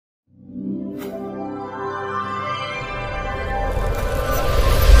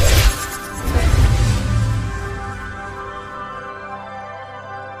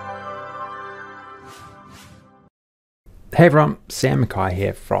Hey everyone, Sam Mackay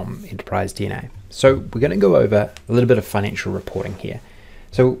here from Enterprise DNA. So we're going to go over a little bit of financial reporting here.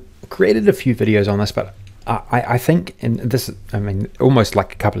 So I created a few videos on this, but I think, and this, I mean, almost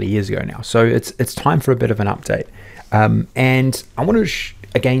like a couple of years ago now. So it's time for a bit of an update. And I want to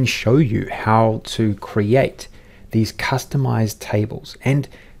again show you how to create these customized tables. And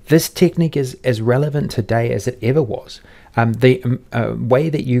this technique is as relevant today as it ever was. The way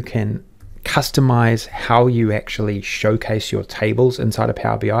that you can customize how you actually showcase your tables inside of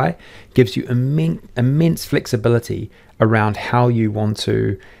Power BI gives you immense flexibility around how you want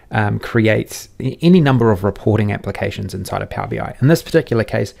to create any number of reporting applications inside of Power BI. In this particular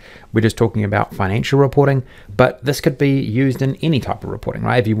case, we're just talking about financial reporting, but this could be used in any type of reporting,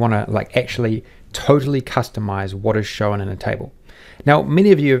 right? If you want to like actually totally customize what is shown in a table. Now,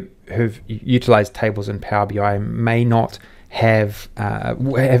 many of you who've utilized tables in Power BI may not have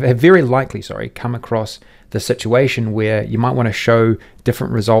very likely, come across the situation where you might want to show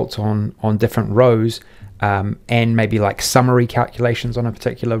different results on different rows, and maybe like summary calculations on a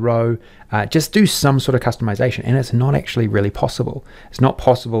particular row. Just do some sort of customization, and it's not actually really possible. It's not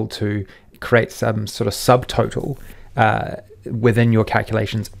possible to create some sort of subtotal within your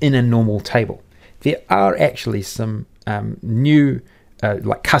calculations in a normal table. There are actually some new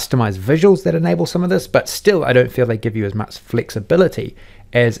like customized visuals that enable some of this, but still I don't feel they give you as much flexibility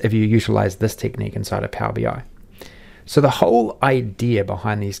as if you utilize this technique inside of Power BI. So the whole idea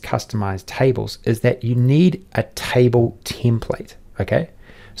behind these customized tables is that you need a table template, okay?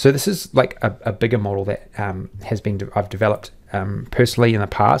 So this is like a bigger model that I've developed personally in the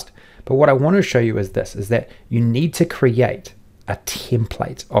past, but what I want to show you is this, is that you need to create a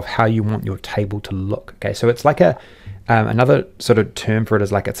template of how you want your table to look, okay? So it's like another sort of term for it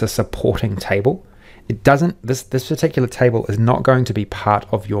is like it's a supporting table. It doesn't, this particular table is not going to be part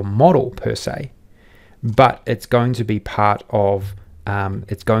of your model per se, but it's going to be part of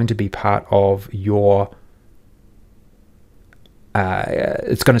your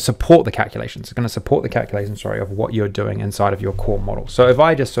it's going to support the calculations. It's going to support the calculations, of what you're doing inside of your core model. So if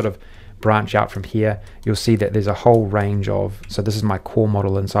I just sort of branch out from here, you'll see that there's a whole range of, so this is my core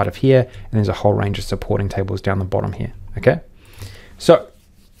model inside of here, and there's a whole range of supporting tables down the bottom here, okay? So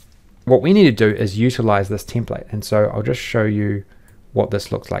what we need to do is utilize this template, and so I'll just show you what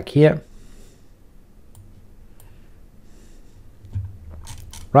this looks like here.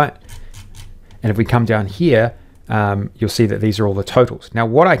 Right, and if we come down here, you'll see that these are all the totals. Now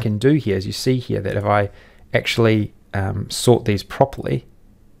what I can do here is, you see here that if I actually sort these properly,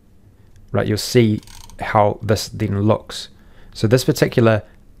 right, you'll see how this then looks. So this particular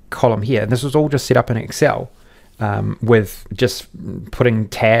column here, and this was all just set up in Excel with just doing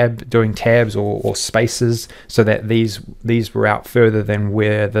tabs or spaces so that these were out further than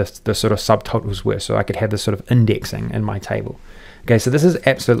where the sort of subtotals were, so I could have this sort of indexing in my table. Okay, so this is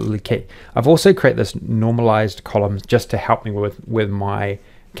absolutely key. I've also created this normalized columns just to help me with my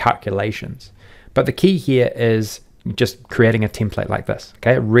calculations. But the key here is just creating a template like this.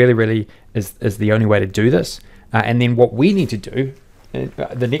 Okay, it really is the only way to do this. And then what we need to do,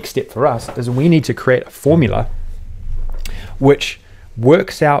 the next step for us, is we need to create a formula which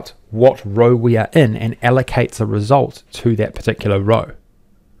works out what row we are in and allocates a result to that particular row.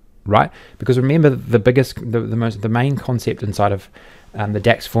 Right? Because remember, the main concept inside of the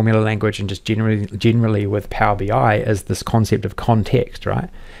DAX formula language, and just generally with Power BI, is this concept of context, right?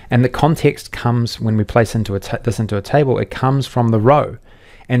 And the context comes when we place this into a table. It comes from the row.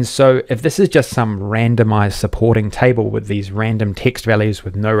 And so if this is just some randomized supporting table with these random text values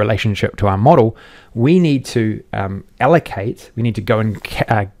with no relationship to our model, we need to allocate. We need to go and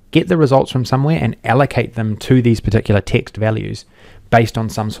get the results from somewhere and allocate them to these particular text values based on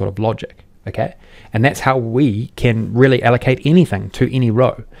some sort of logic, okay? And that's how we can really allocate anything to any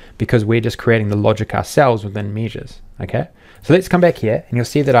row, because we're just creating the logic ourselves within measures, okay? So let's come back here, and you'll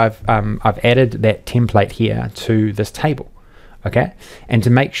see that I've added that template here to this table, okay? And to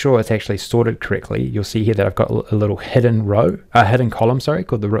make sure it's actually sorted correctly, you'll see here that I've got a little hidden column,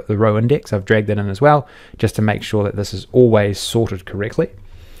 called the row index. I've dragged that in as well, just to make sure that this is always sorted correctly.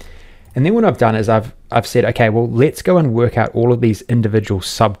 And then what I've done is I've said, okay, well, let's go and work out all of these individual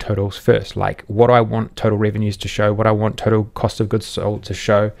subtotals first, like what I want total revenues to show, what I want total cost of goods sold to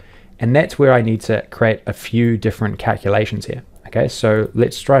show. And that's where I need to create a few different calculations here. Okay, so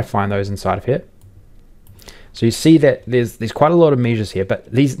let's try to find those inside of here. So you see that there's quite a lot of measures here,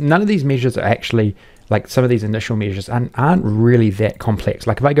 but none of these measures are actually, like some of these initial measures aren't really that complex.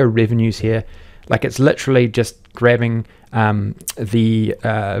 Like if I go revenues here, like it's literally just grabbing the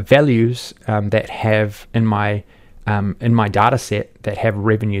values that have in my in my data set that have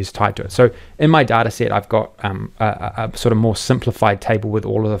revenues tied to it. So in my data set, I've got a sort of more simplified table with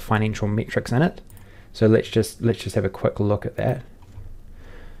all of the financial metrics in it. So let's just have a quick look at that.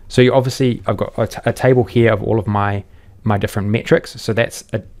 So I've got a table here of all of my different metrics. So that's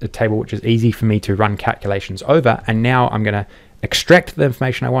a table which is easy for me to run calculations over. And now I'm going to extract the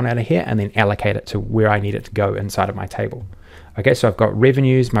information I want out of here and then allocate it to where I need it to go inside of my table. Okay, so I've got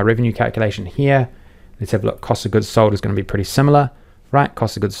revenues, my revenue calculation here. Let's have a look. Cost of goods sold is going to be pretty similar, right?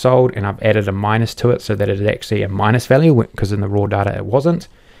 Cost of goods sold, and I've added a minus to it so that it is actually a minus value, because in the raw data it wasn't.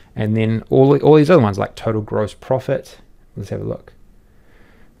 And then all these other ones like total gross profit. Let's have a look.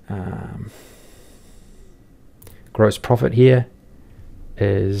 Gross profit here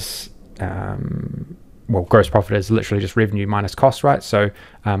is well, gross profit is literally just revenue minus cost, right? So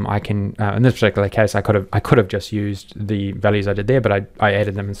I can in this particular case I could have just used the values I did there, but I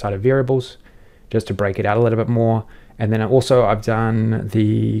added them inside of variables just to break it out a little bit more. And then also I've done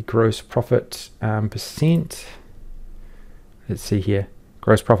the gross profit percent. Let's see here,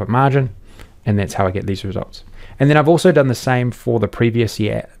 gross profit margin, and that's how I get these results. And then I've also done the same for the previous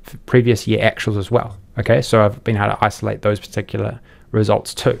year actuals as well. Okay, so I've been able to isolate those particular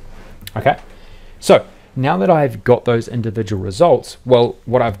results too. Okay, so now that I've got those individual results, well,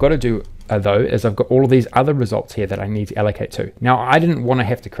 what I've got to do though is I've got all of these other results here that I need to allocate to. Now I didn't want to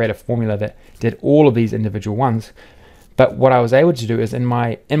have to create a formula that did all of these individual ones, but what I was able to do is in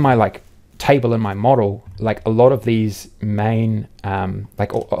my like table in my model, like a lot of these main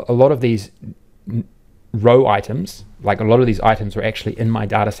like a lot of these row items, like a lot of these items were actually in my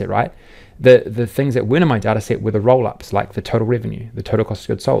data set, right? The things that went in my data set were the roll-ups, like the total revenue, the total cost of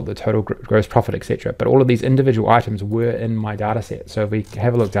goods sold, the total gross profit, etc. But all of these individual items were in my data set. So if we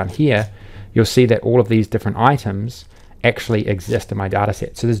have a look down here, you'll see that all of these different items actually exist in my data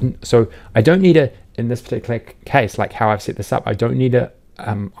set. So I don't need to, in this particular case, like how I've set this up, I don't need to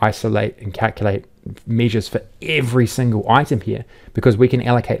isolate and calculate measures for every single item here, because we can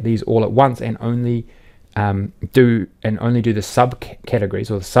allocate these all at once and only do the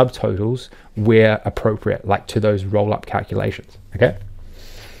subcategories or the subtotals where appropriate, like to those roll-up calculations. Okay,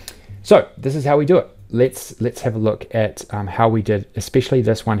 so this is how we do it. Let's have a look at how we did, especially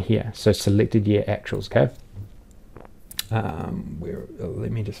this one here. So selected year actuals. Okay,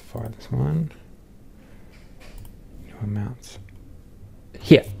 let me just find this one. New amounts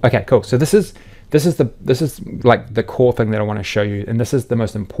here. Okay, cool. So this is like the core thing that I want to show you, and this is the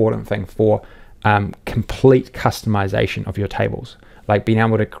most important thing for complete customization of your tables, like being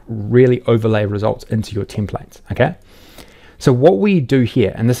able to really overlay results into your templates. Okay, so what we do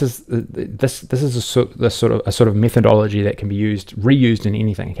here, and this is a sort of methodology that can be reused in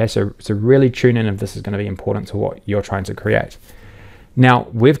anything. Okay, so really tune in if this is going to be important to what you're trying to create. Now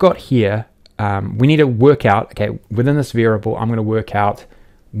we've got here, we need to work out, okay, within this variable, I'm going to work out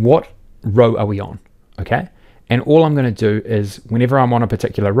what row are we on. Okay, and all I'm going to do is whenever I'm on a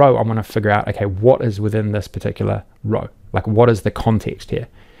particular row, I'm going to figure out, okay, what is within this particular row? Like what is the context here?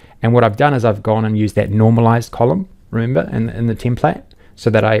 And what I've done is I've gone and used that normalized column, remember, in the template, so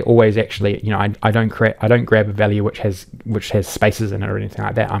that I always actually, you know, I don't grab a value which has spaces in it or anything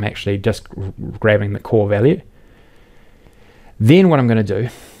like that. I'm actually just grabbing the core value. Then what I'm going to do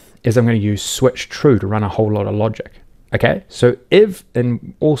is I'm going to use switch true to run a whole lot of logic. Okay, so if,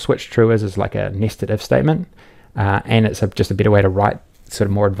 and all switch true is like a nested if statement, and it's just a better way to write sort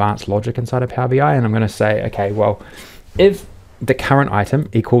of more advanced logic inside of Power BI. And I'm going to say, okay, well, if the current item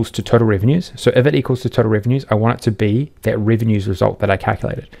equals to total revenues, so if it equals to total revenues, I want it to be that revenues result that I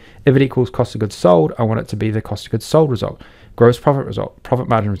calculated. If it equals cost of goods sold, I want it to be the cost of goods sold result, gross profit result, profit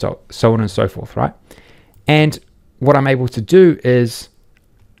margin result, so on and so forth, right? And what I'm able to do is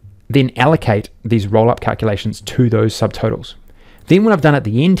then allocate these roll-up calculations to those subtotals. Then what I've done at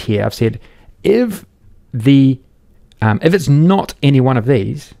the end here, I've said, if it's not any one of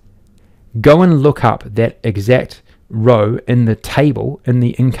these, go and look up that exact row in the table, in the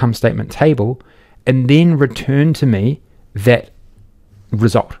income statement table, and then return to me that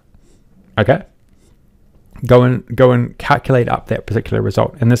result. Okay, go and calculate up that particular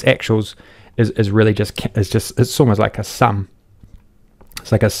result. And this actuals is really it's almost like a sum.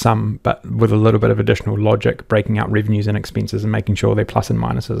 It's like a sum, but with a little bit of additional logic, breaking out revenues and expenses and making sure they're plus and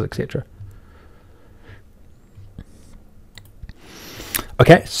minuses, etc.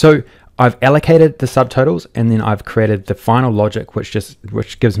 Okay, so I've allocated the subtotals, and then I've created the final logic,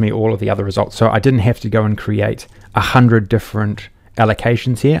 which gives me all of the other results. So I didn't have to go and create 100 different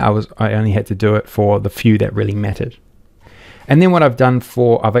allocations here. I only had to do it for the few that really mattered. And then what I've done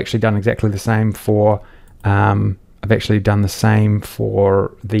I've actually done exactly the same for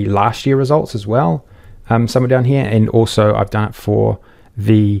the last year results as well. somewhere down here, and also I've done it for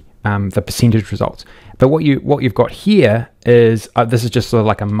the percentage results. But what you've got here is this is just sort of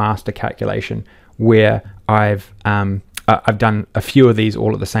like a master calculation where I've done a few of these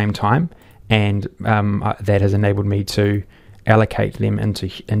all at the same time, and that has enabled me to allocate them into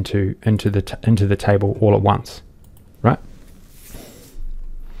the table all at once, right?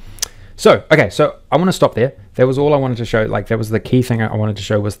 So okay, so I want to stop there. That was all I wanted to show. Like, that was the key thing I wanted to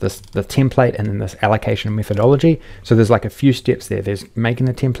show, was the template and then this allocation methodology. So there's like a few steps there. There's making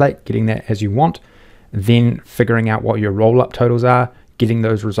the template, getting that as you want, then figuring out what your roll-up totals are, getting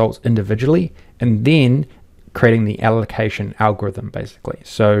those results individually, and then creating the allocation algorithm, basically.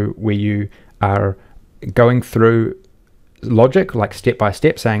 So where you are going through logic, like step by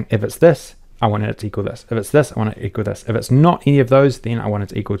step, saying, if it's this, I want it to equal this. If it's this, I want it to equal this. If it's not any of those, then I want it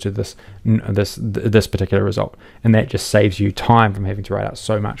to equal to this particular result. And that just saves you time from having to write out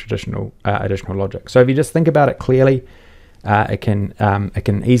so much additional logic. So if you just think about it clearly, it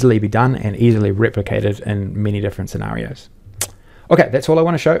can easily be done and easily replicated in many different scenarios. Okay, that's all I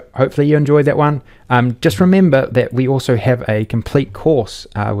want to show. Hopefully you enjoyed that one. Just remember that we also have a complete course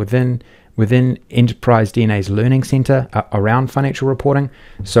within Enterprise DNA's Learning Center around financial reporting.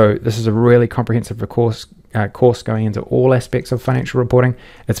 So this is a really comprehensive course going into all aspects of financial reporting.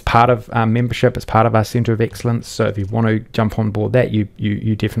 It's part of our membership. It's part of our Center of Excellence. So if you want to jump on board that,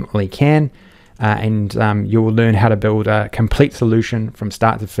 you definitely can. And you will learn how to build a complete solution from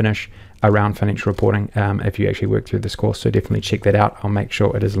start to finish around financial reporting if you actually work through this course. So definitely check that out. I'll make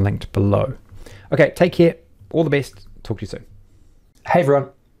sure it is linked below. Okay, take care. All the best. Talk to you soon. Hey everyone.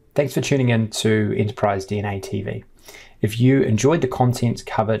 Thanks for tuning in to Enterprise DNA TV. If you enjoyed the content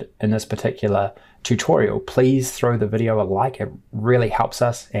covered in this particular tutorial, please throw the video a like. It really helps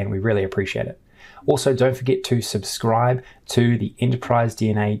us and we really appreciate it. Also, don't forget to subscribe to the Enterprise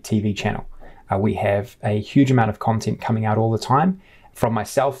DNA TV channel. We have a huge amount of content coming out all the time from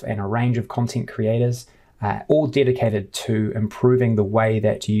myself and a range of content creators, all dedicated to improving the way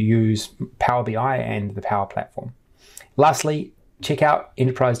that you use Power BI and the Power Platform. Lastly, check out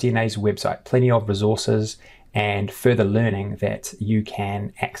Enterprise DNA's website. Plenty of resources and further learning that you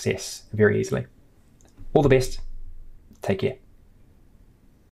can access very easily. All the best. Take care.